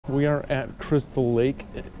We are at Crystal Lake,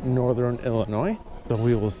 Northern Illinois. So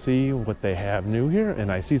we will see what they have new here.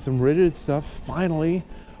 And I see some Rigid stuff. Finally,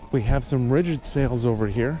 we have some Rigid sales over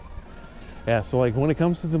here. Yeah, so like when it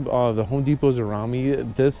comes to the Home Depots around me,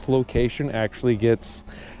 this location actually gets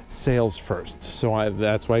sales first. So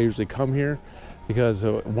that's why I usually come here, because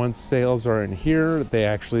once sales are in here, they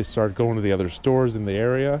actually start going to the other stores in the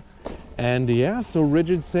area. And yeah, so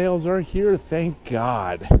Rigid sales are here, thank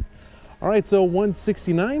God. All right, so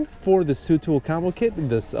 $169 for the two-tool combo kit.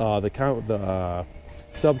 This the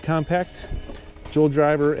subcompact dual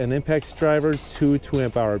driver and impact driver, 2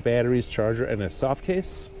 2-amp-hour batteries, charger, and a soft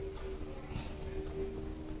case.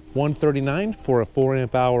 $139 for a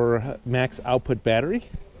 4-amp-hour max output battery.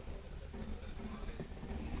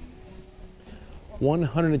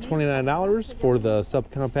 $129 for the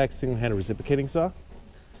subcompact single-handed reciprocating saw,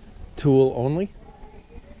 tool only.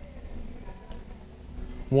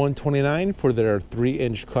 $129 for their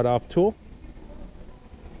 3-inch cutoff tool.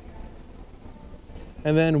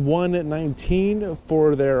 And then $119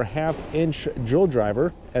 for their 1/2-inch drill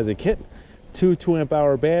driver as a kit, 2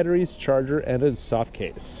 2-amp-hour batteries, charger, and a soft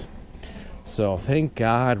case. So thank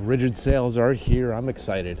God Rigid sales are here. I'm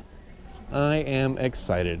excited. I am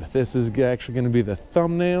excited. This is actually going to be the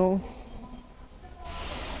thumbnail.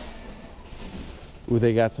 Ooh,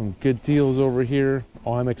 they got some good deals over here.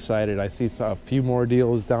 Oh, I'm excited. I see a few more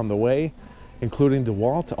deals down the way, including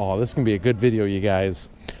DeWalt. Oh, this is going to be a good video, you guys.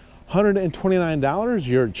 $129,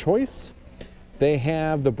 your choice. They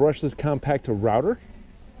have the brushless compact router.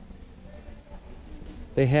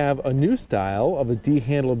 They have a new style of a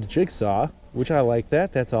D-handled jigsaw, which I like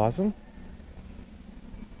that. That's awesome.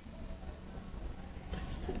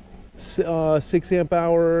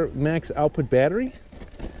 6-amp-hour max output battery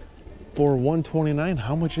for $129.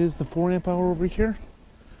 How much is the 4-amp-hour over here?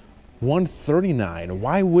 $139.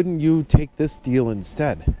 Why wouldn't you take this deal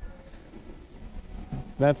instead?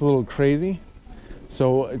 That's a little crazy.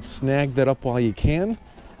 So snag that up while you can,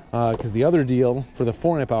 because the other deal for the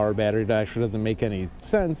 4-amp-hour battery actually doesn't make any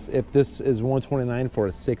sense if this is $129 for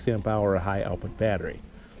a 6-amp-hour high output battery.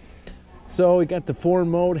 So we got the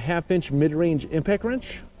 4-mode 1/2-inch mid-range impact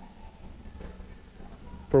wrench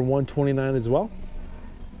for $129 as well.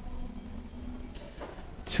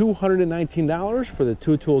 $219 for the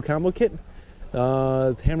 2-tool combo kit.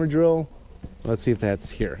 Hammer drill. Let's see if that's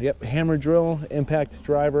here. Yep, hammer drill, impact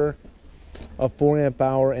driver, a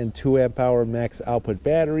 4-amp-hour and 2-amp-hour max output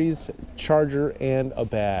batteries, charger, and a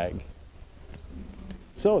bag.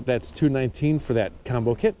 So that's $219 for that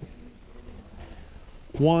combo kit.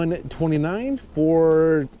 $129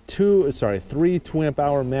 for 3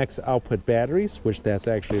 2-amp-hour max output batteries, which that's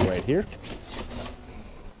actually right here.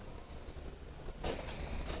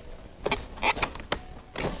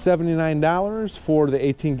 $79 for the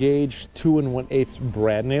 18-gauge 2 1/8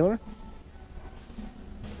 brad nailer.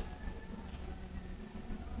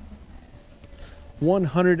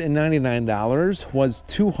 $199 was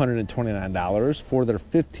 $229 for their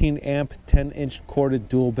 15-amp 10-inch corded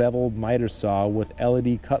dual bevel miter saw with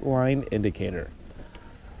LED cut line indicator.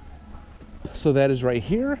 So that is right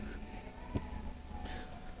here.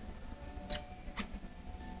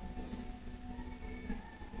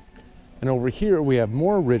 And over here we have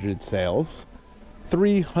more Rigid sales.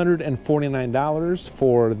 $349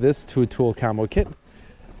 for this 2-tool combo kit.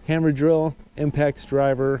 Hammer drill, impact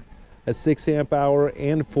driver, a 6-amp-hour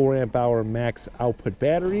and 4-amp-hour max output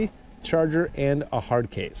battery, charger, and a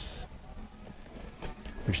hard case,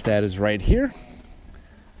 which that is right here.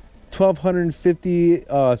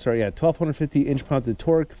 1250 inch-pounds of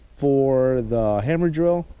torque for the hammer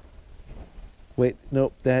drill. Wait,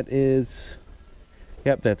 nope, that is...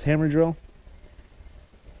 Yep, that's hammer drill.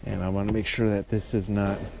 And I want to make sure that this is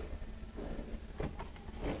not...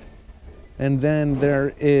 And then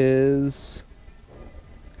there is...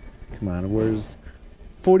 Come on, where's...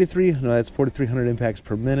 43... No, that's 4,300 impacts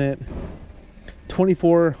per minute.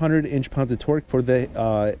 2,400 inch-pounds of torque for the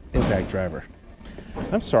impact driver.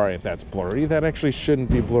 I'm sorry if that's blurry. That actually shouldn't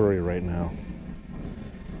be blurry right now.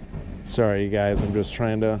 Sorry, you guys. I'm just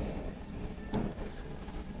trying to...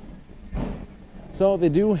 So they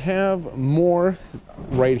do have more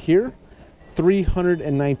right here.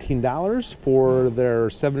 $319 for their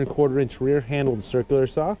 7¼ inch rear handled circular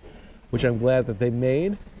saw, which I'm glad that they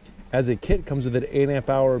made. As a kit, comes with an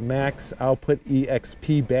 8-amp-hour max output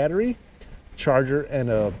EXP battery, charger, and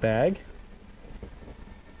a bag.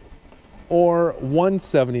 Or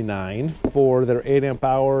 $179 for their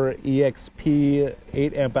 8-amp-hour EXP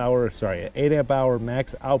 8-amp-hour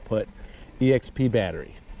max output EXP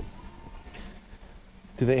battery.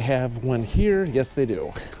 Do they have one here? Yes, they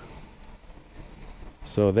do.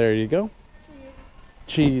 So there you go.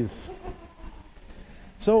 cheese.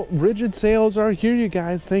 So rigid sales are here, you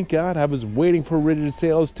guys. Thank God. I was waiting for rigid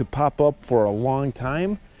sales to pop up for a long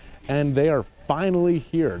time, and they are finally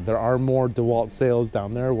here. There are more DeWalt sales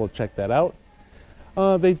down there. We'll check that out.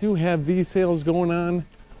 They do have these sales going on.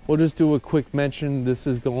 We'll just do a quick mention. This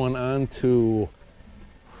is going on to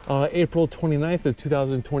April 29th of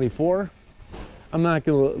 2024. I'm not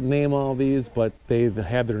going to name all these, but they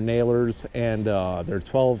have their nailers and their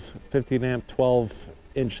 15 amp,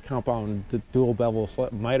 12-inch compound dual bevel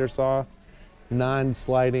miter saw,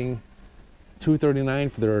 non-sliding,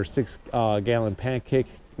 $239 for their 6-gallon pancake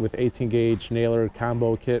with 18 gauge nailer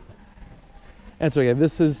combo kit. And so yeah,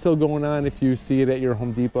 this is still going on if you see it at your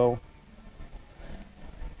Home Depot.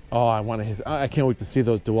 Oh, I can't wait to see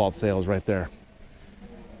those DeWalt sales right there.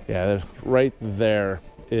 Yeah, right there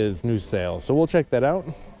is new sales. So we'll check that out.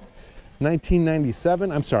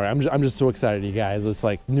 1997. I'm sorry, I'm just so excited, you guys. It's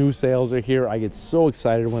like new sales are here. I get so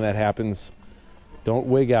excited when that happens. Don't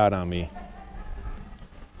wig out on me.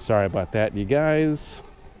 Sorry about that, you guys.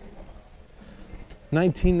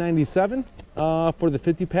 1997 for the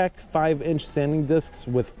 50-pack 5-inch sanding discs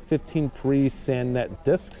with 15 free SandNet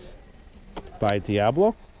discs by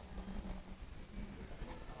Diablo.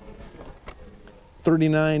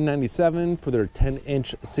 $39.97 for their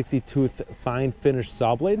 10-inch 60-tooth fine finish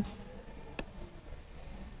saw blade.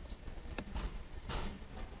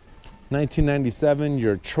 $19.97,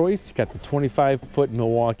 your choice. You got the 25-foot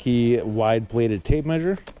Milwaukee wide bladed tape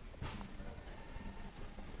measure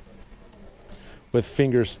with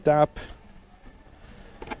finger stop.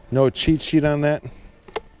 No cheat sheet on that.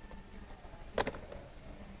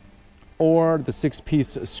 Or the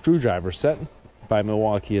 6-piece screwdriver set by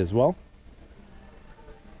Milwaukee as well.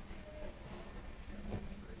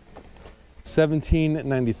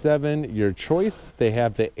 $17.97, your choice. They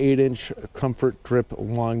have the 8-inch comfort grip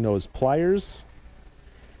long nose pliers,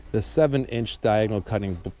 the 7-inch diagonal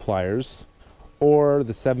cutting pliers, or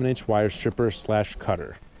the 7-inch wire stripper /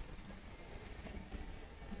 cutter.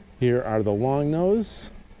 Here are the long nose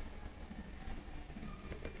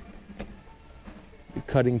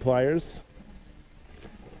cutting pliers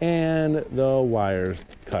and the wire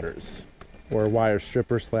cutters, or wire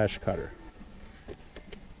stripper / cutter.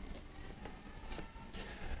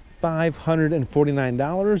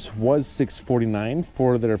 $549 was $649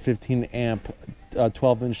 for their 15 amp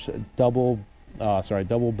 12-inch double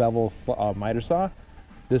bevel miter saw.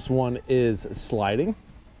 This one is sliding.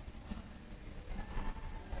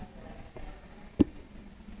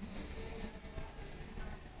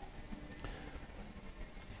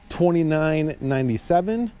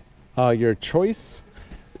 $29.97, your choice.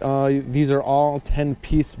 These are all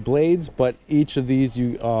 10-piece blades, but each of these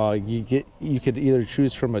you could either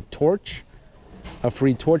choose from a torch, a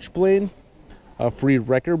free torch blade, a free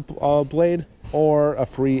wrecker blade, or a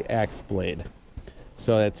free axe blade.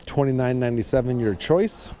 So that's $29.97, your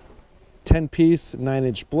choice. 10-piece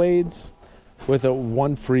 9-inch blades with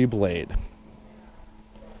one free blade.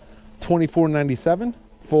 $24.97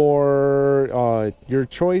 for your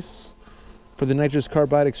choice. For the nitrous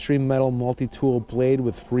carbide extreme metal multi-tool blade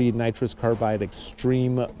with free nitrous carbide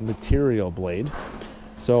extreme material blade.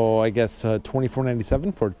 So I guess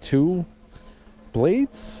 $24.97 for 2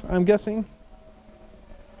 blades, I'm guessing.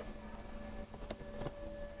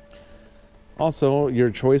 Also,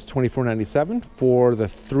 your choice, $24.97 for the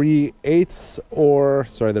 3/8, or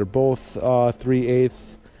sorry, they're both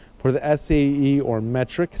 3/8 for the SAE or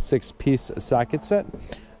metric 6-piece socket set.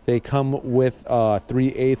 They come with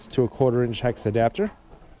 3/8 to a 1/4-inch hex adapter.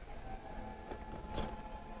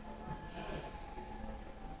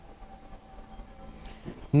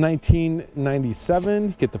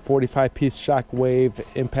 $19.97, get the 45-piece Shockwave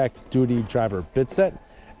Impact Duty Driver bit set,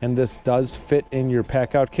 and this does fit in your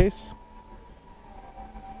pack-out case.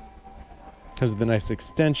 Comes with a nice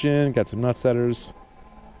extension, got some nut setters.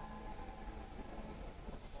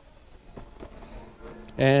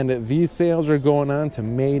 And these sales are going on to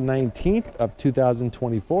May 19th of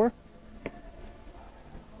 2024.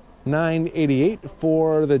 $9.88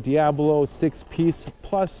 for the Diablo 6-piece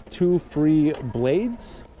plus 2 free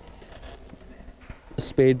blades.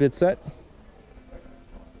 Spade bit set.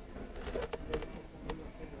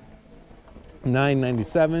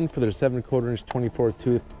 $9.97 for their 7/4-inch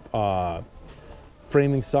 24-tooth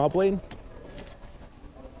framing saw blade.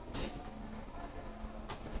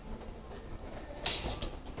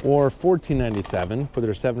 Or $14.97 for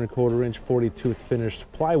their 7/4-inch 40-tooth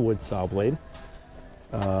finished plywood saw blade,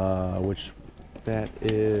 which that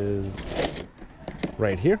is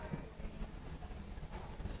right here.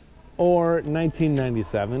 Or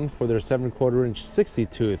 $19.97 for their 7/4-inch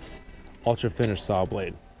 60-tooth ultra finished saw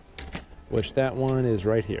blade. which that one is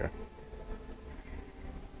right here.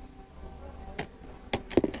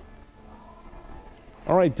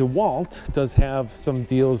 All right, DeWalt does have some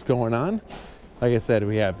deals going on. Like I said,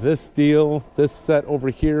 we have this deal, this set over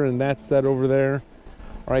here, and that set over there.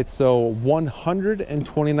 All right, so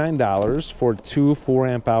 $129 for two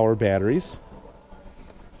 4-amp-hour batteries.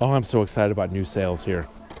 Oh, I'm so excited about new sales here.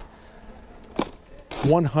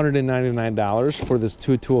 $199 for this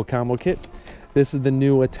 2-tool combo kit. This is the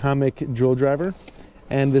new atomic drill driver,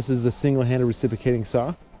 and this is the single-handed reciprocating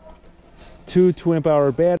saw. Two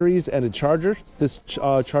 2-amp-hour batteries and a charger. This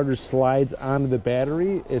charger slides onto the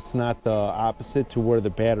battery. It's not the opposite to where the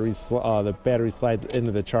battery slides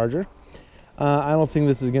into the charger. I don't think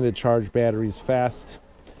this is going to charge batteries fast,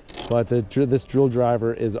 but this drill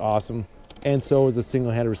driver is awesome, and so is a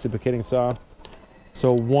single-handed reciprocating saw.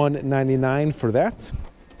 So $199 for that.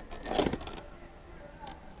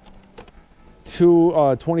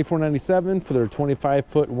 $24.97 for their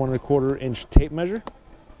 25-foot 1 1/4 inch tape measure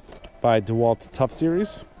by DeWalt Tough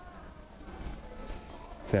Series.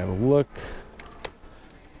 Let's have a look.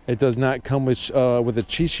 It does not come with a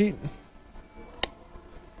cheat sheet.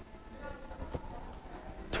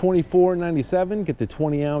 $24.97. Get the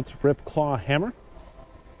 20-ounce Rip Claw hammer,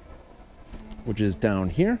 which is down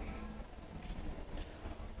here.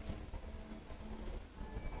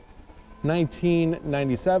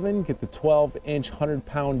 $19.97. Get the 12-inch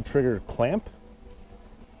 100-pound trigger clamp.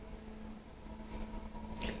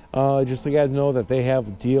 Just so you guys know that they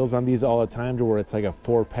have deals on these all the time, to where it's like a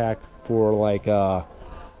 4-pack for like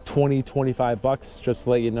 20-25 bucks. Just to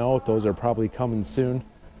let you know, those are probably coming soon.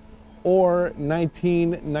 Or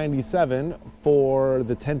 $19.97 for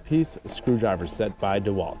the 10-piece screwdriver set by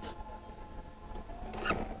DeWalt.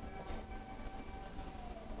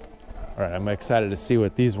 All right, I'm excited to see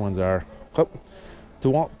what these ones are. Oh,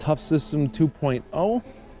 DeWalt Tough System 2.0.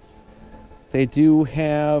 They do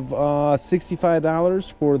have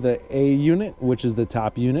 $65 for the A unit, which is the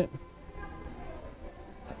top unit.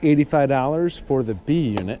 $85 for the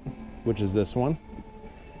B unit, which is this one.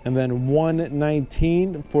 And then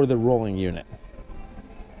 $119 for the rolling unit.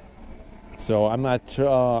 So I'm not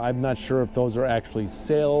sure if those are actually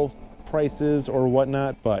sale prices or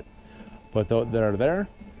whatnot, but they're there.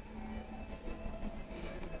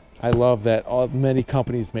 I love that many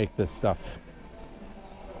companies make this stuff.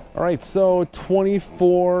 All right, so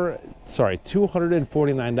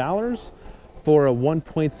 $249 for a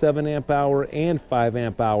 1.7 amp hour and 5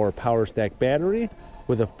 amp hour power stack battery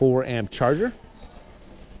with a 4 amp charger.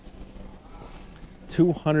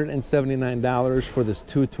 $279 for this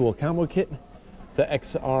 2-tool combo kit, the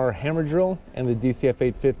XR hammer drill and the DCF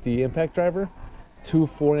 850 impact driver, 2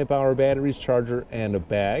 4 amp hour batteries, charger, and a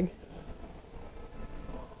bag.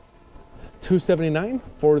 $279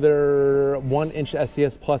 for their 1-inch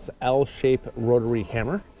SES Plus L-shape rotary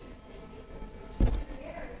hammer.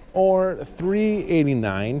 Or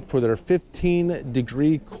 $389 for their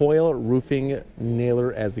 15-degree coil roofing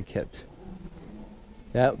nailer as a kit.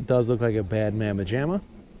 That does look like a bad mamma jamma.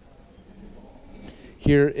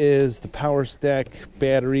 Here is the power stack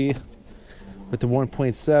battery with the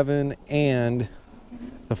 1.7 and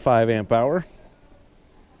the 5 amp hour.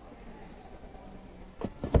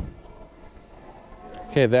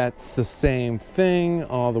 Okay, that's the same thing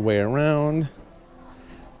all the way around.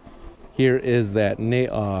 Here is that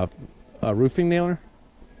roofing nailer.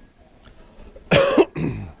 All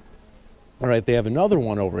right, they have another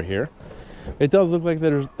one over here. It does look like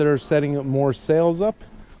they're setting up more sales up.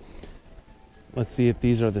 Let's see if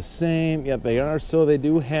these are the same. Yep, they are. So they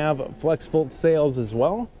do have FlexVolt sales as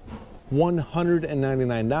well.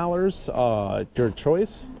 $199, your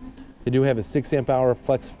choice. They do have a 6 amp hour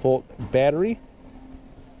FlexVolt battery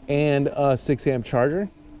and a 6 amp charger.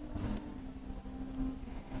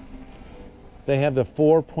 They have the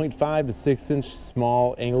 4.5 to 6 inch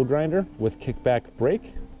small angle grinder with kickback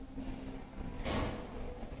brake.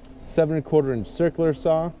 7 1/4 inch circular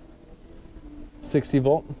saw, 60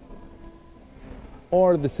 volt,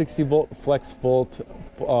 or the 60 volt FlexVolt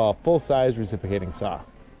full size reciprocating saw.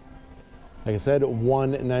 Like I said,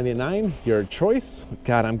 $199, your choice.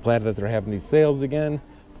 God, I'm glad that they're having these sales again,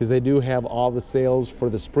 because they do have all the sales for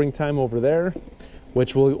the springtime over there,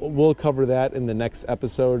 which we'll cover that in the next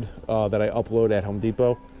episode that I upload at Home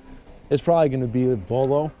Depot. It's probably going to be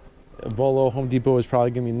Volo. Home Depot is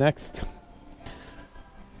probably going to be next.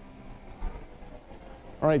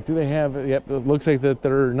 All right, do they have, yep, it looks like that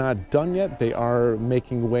they're not done yet. They are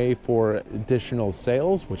making way for additional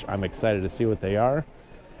sales, which I'm excited to see what they are.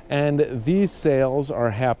 And these sales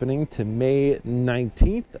are happening to May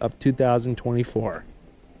 19th of 2024.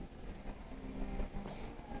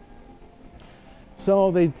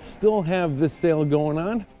 So they still have this sale going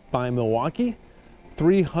on by Milwaukee.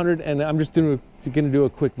 300, and I'm just going to do a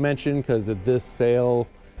quick mention because this sale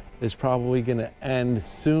is probably going to end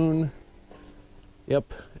soon.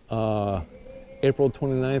 Yep, April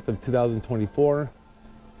 29th of 2024.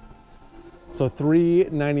 So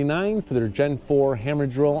 $399 for their Gen 4 hammer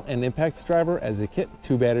drill and impact driver as a kit,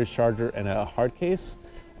 2 batteries, charger, and a hard case.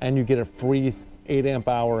 And you get a free 8 amp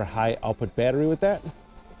hour high output battery with that.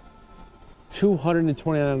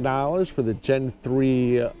 $229 for the Gen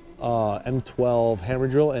 3 M12 hammer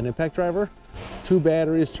drill and impact driver, 2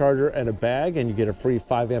 batteries, charger, and a bag, and you get a free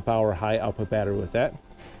 5 amp hour high output battery with that.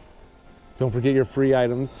 Don't forget your free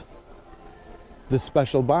items. The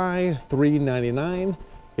special buy, $399.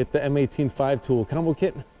 Get the M18-5 tool combo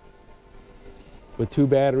kit with 2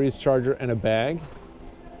 batteries, charger, and a bag.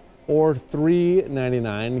 Or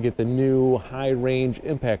 $399, get the new high range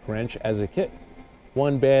impact wrench as a kit,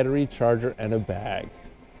 1 battery, charger, and a bag.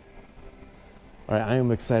 All right, I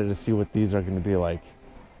am excited to see what these are going to be like.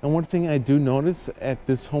 And one thing I do notice at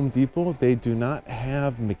this Home Depot, they do not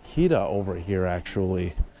have Makita over here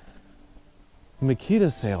actually.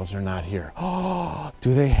 Makita sales are not here. Oh,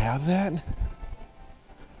 do they have that?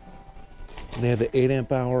 They have the 8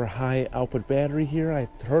 amp hour high output battery here. I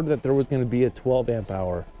heard that there was going to be a 12 amp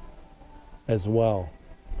hour as well.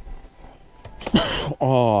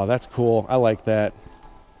 Oh, that's cool. I like that.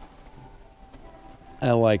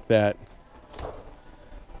 I like that.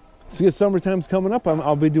 So yeah, summertime's coming up.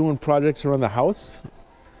 I'll be doing projects around the house,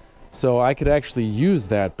 so I could actually use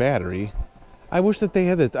that battery. I wish that they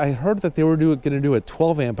had it. I heard that they were going to do a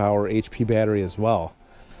 12 amp hour HP battery as well,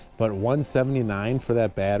 but $179 for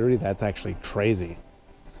that battery, that's actually crazy.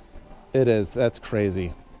 It is. That's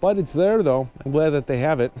crazy. But it's there though. I'm glad that they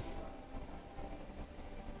have it.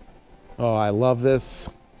 Oh, I love this.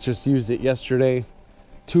 Just used it yesterday.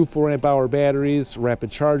 2 4 amp hour batteries,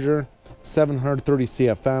 rapid charger, 730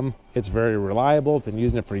 CFM. It's very reliable. Been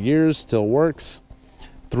using it for years. Still works.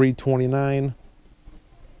 $329.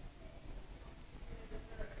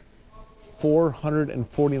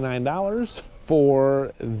 $449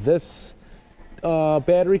 for this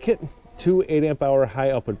battery kit. 2 8 amp hour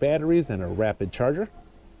high output batteries and a rapid charger.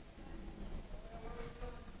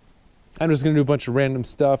 I'm just gonna do a bunch of random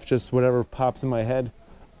stuff, just whatever pops in my head.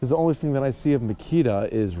 Because the only thing that I see of Makita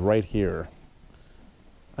is right here.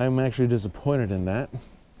 I'm actually disappointed in that.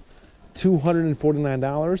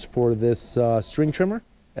 $249 for this string trimmer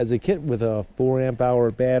as a kit with a 4 amp hour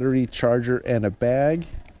battery, charger, and a bag.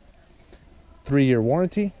 3-year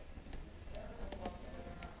warranty.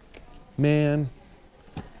 Man,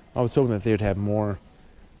 I was hoping that they would have more.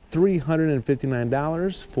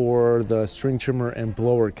 $359 for the string trimmer and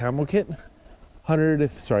blower combo kit.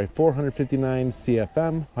 459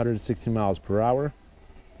 CFM, 160 miles per hour.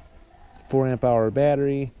 4 amp hour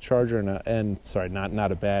battery, charger, and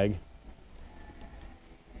not a bag.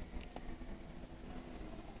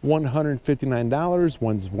 $159,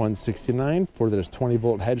 one's $169 for this 20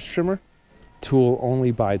 volt hedge trimmer. Tool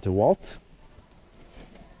only by DeWalt.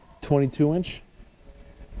 22 inch.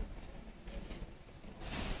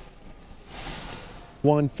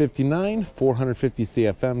 $159, 450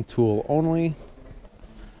 CFM, tool only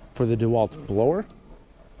for the DeWalt blower.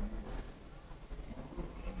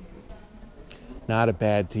 Not a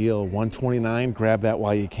bad deal. $129, grab that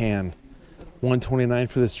while you can. $129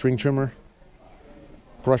 for the string trimmer.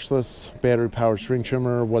 Brushless battery powered string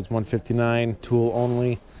trimmer was $159, tool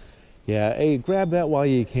only. Yeah, hey, grab that while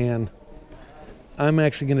you can. I'm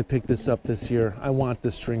actually going to pick this up this year. I want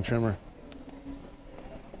this string trimmer.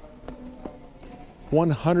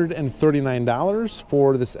 $139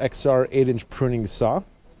 for this XR 8-inch pruning saw.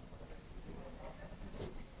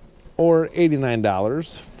 Or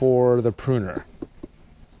 $89 for the pruner.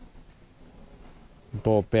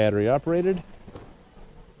 Both battery operated.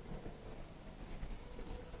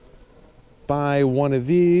 Buy one of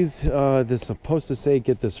these. This is supposed to say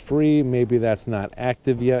get this free. Maybe that's not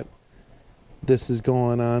active yet. This is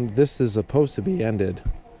going on. This is supposed to be ended.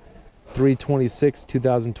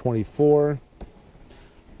 3/26/2024.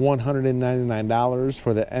 $199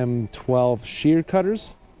 for the M12 shear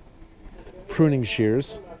cutters. Pruning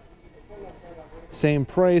shears. Same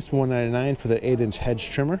price, $199 for the 8-inch hedge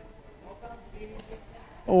trimmer.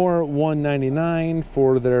 Or $199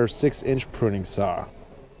 for their 6-inch pruning saw.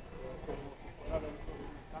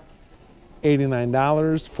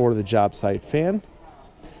 $89 for the job site fan.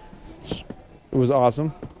 It was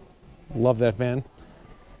awesome. Love that fan.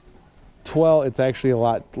 It's actually a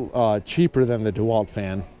lot cheaper than the DeWalt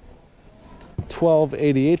fan.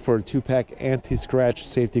 $12.88 for a 2-pack anti-scratch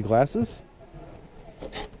safety glasses.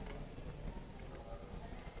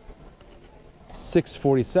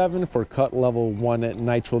 $647 for cut level 1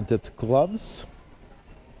 nitrile dipped gloves.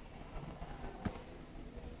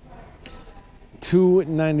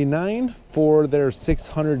 $299 for their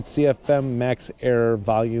 600 CFM Max Air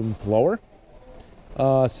volume blower.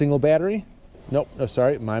 Single battery. Nope, no,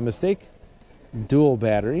 sorry, my mistake. Dual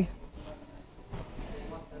battery.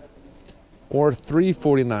 Or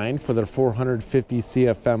 $349 for their 450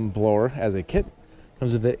 CFM blower as a kit.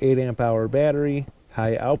 Comes with an 8 amp hour battery,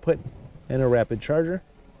 high output, and a rapid charger.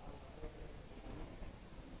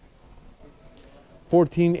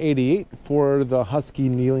 $1488 for the Husky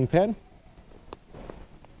kneeling pad.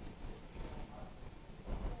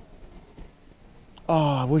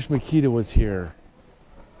 Oh, I wish Makita was here.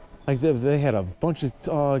 Like they had a bunch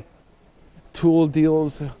of tool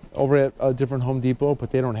deals over at a different Home Depot, but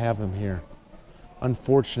they don't have them here,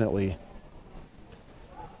 unfortunately.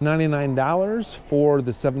 $99 for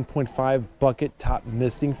the 7.5 bucket top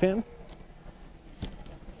misting fan.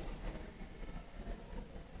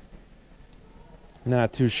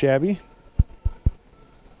 Not too shabby.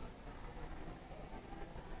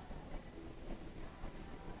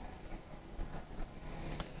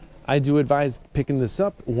 I do advise picking this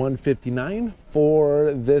up. $159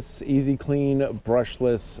 for this Easy Clean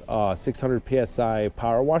brushless 600 PSI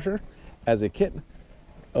power washer as a kit.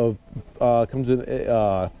 Comes with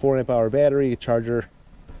a 4 amp hour battery, charger.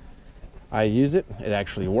 I use it. It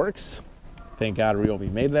actually works. Thank God Ryobi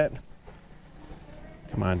made that.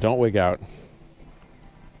 Come on, don't wig out.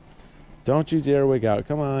 Don't you dare wig out.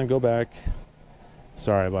 Come on, go back.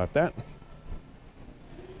 Sorry about that.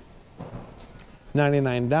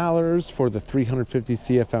 $99 for the 350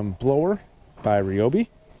 CFM blower by Ryobi.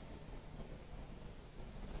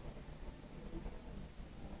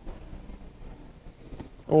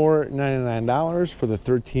 Or $99 for the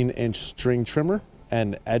 13-inch string trimmer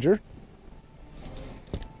and edger.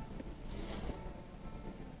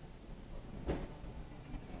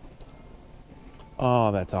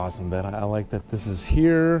 Oh, that's awesome, Ben. I like that this is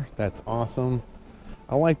here. That's awesome.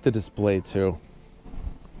 I like the display too.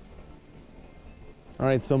 All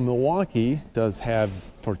right, so Milwaukee does have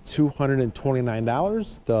for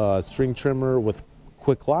 $229 the string trimmer with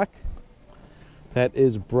quick lock. That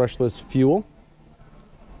is brushless fuel.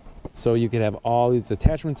 So you could have all these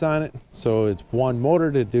attachments on it. So it's one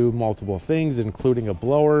motor to do multiple things, including a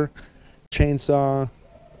blower, chainsaw,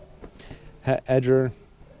 hedger.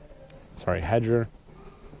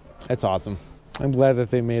 That's awesome. I'm glad that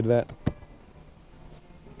they made that.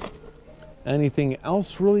 Anything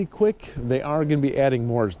else really quick? They are going to be adding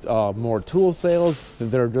more tool sales.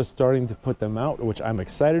 They're just starting to put them out, which I'm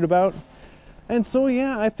excited about. And so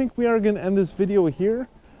yeah, I think we are going to end this video here.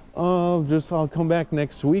 I'll come back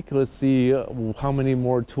next week. Let's see how many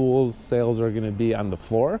more tools sales are going to be on the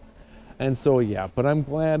floor. And so yeah, but I'm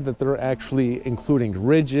glad that they're actually including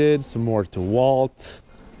Ridgid, some more DeWalt,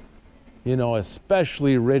 you know,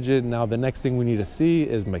 especially Ridgid. Now the next thing we need to see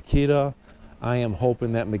is Makita. I am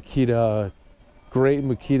hoping that great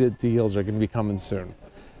Makita deals are going to be coming soon.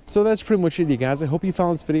 So that's pretty much it, you guys. I hope you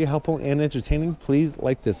found this video helpful and entertaining. Please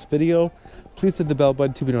like this video. Please hit the bell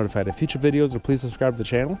button to be notified of future videos, or please subscribe to the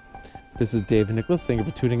channel. This is Dave Nicholas. Thank you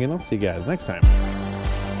for tuning in. I'll see you guys next time.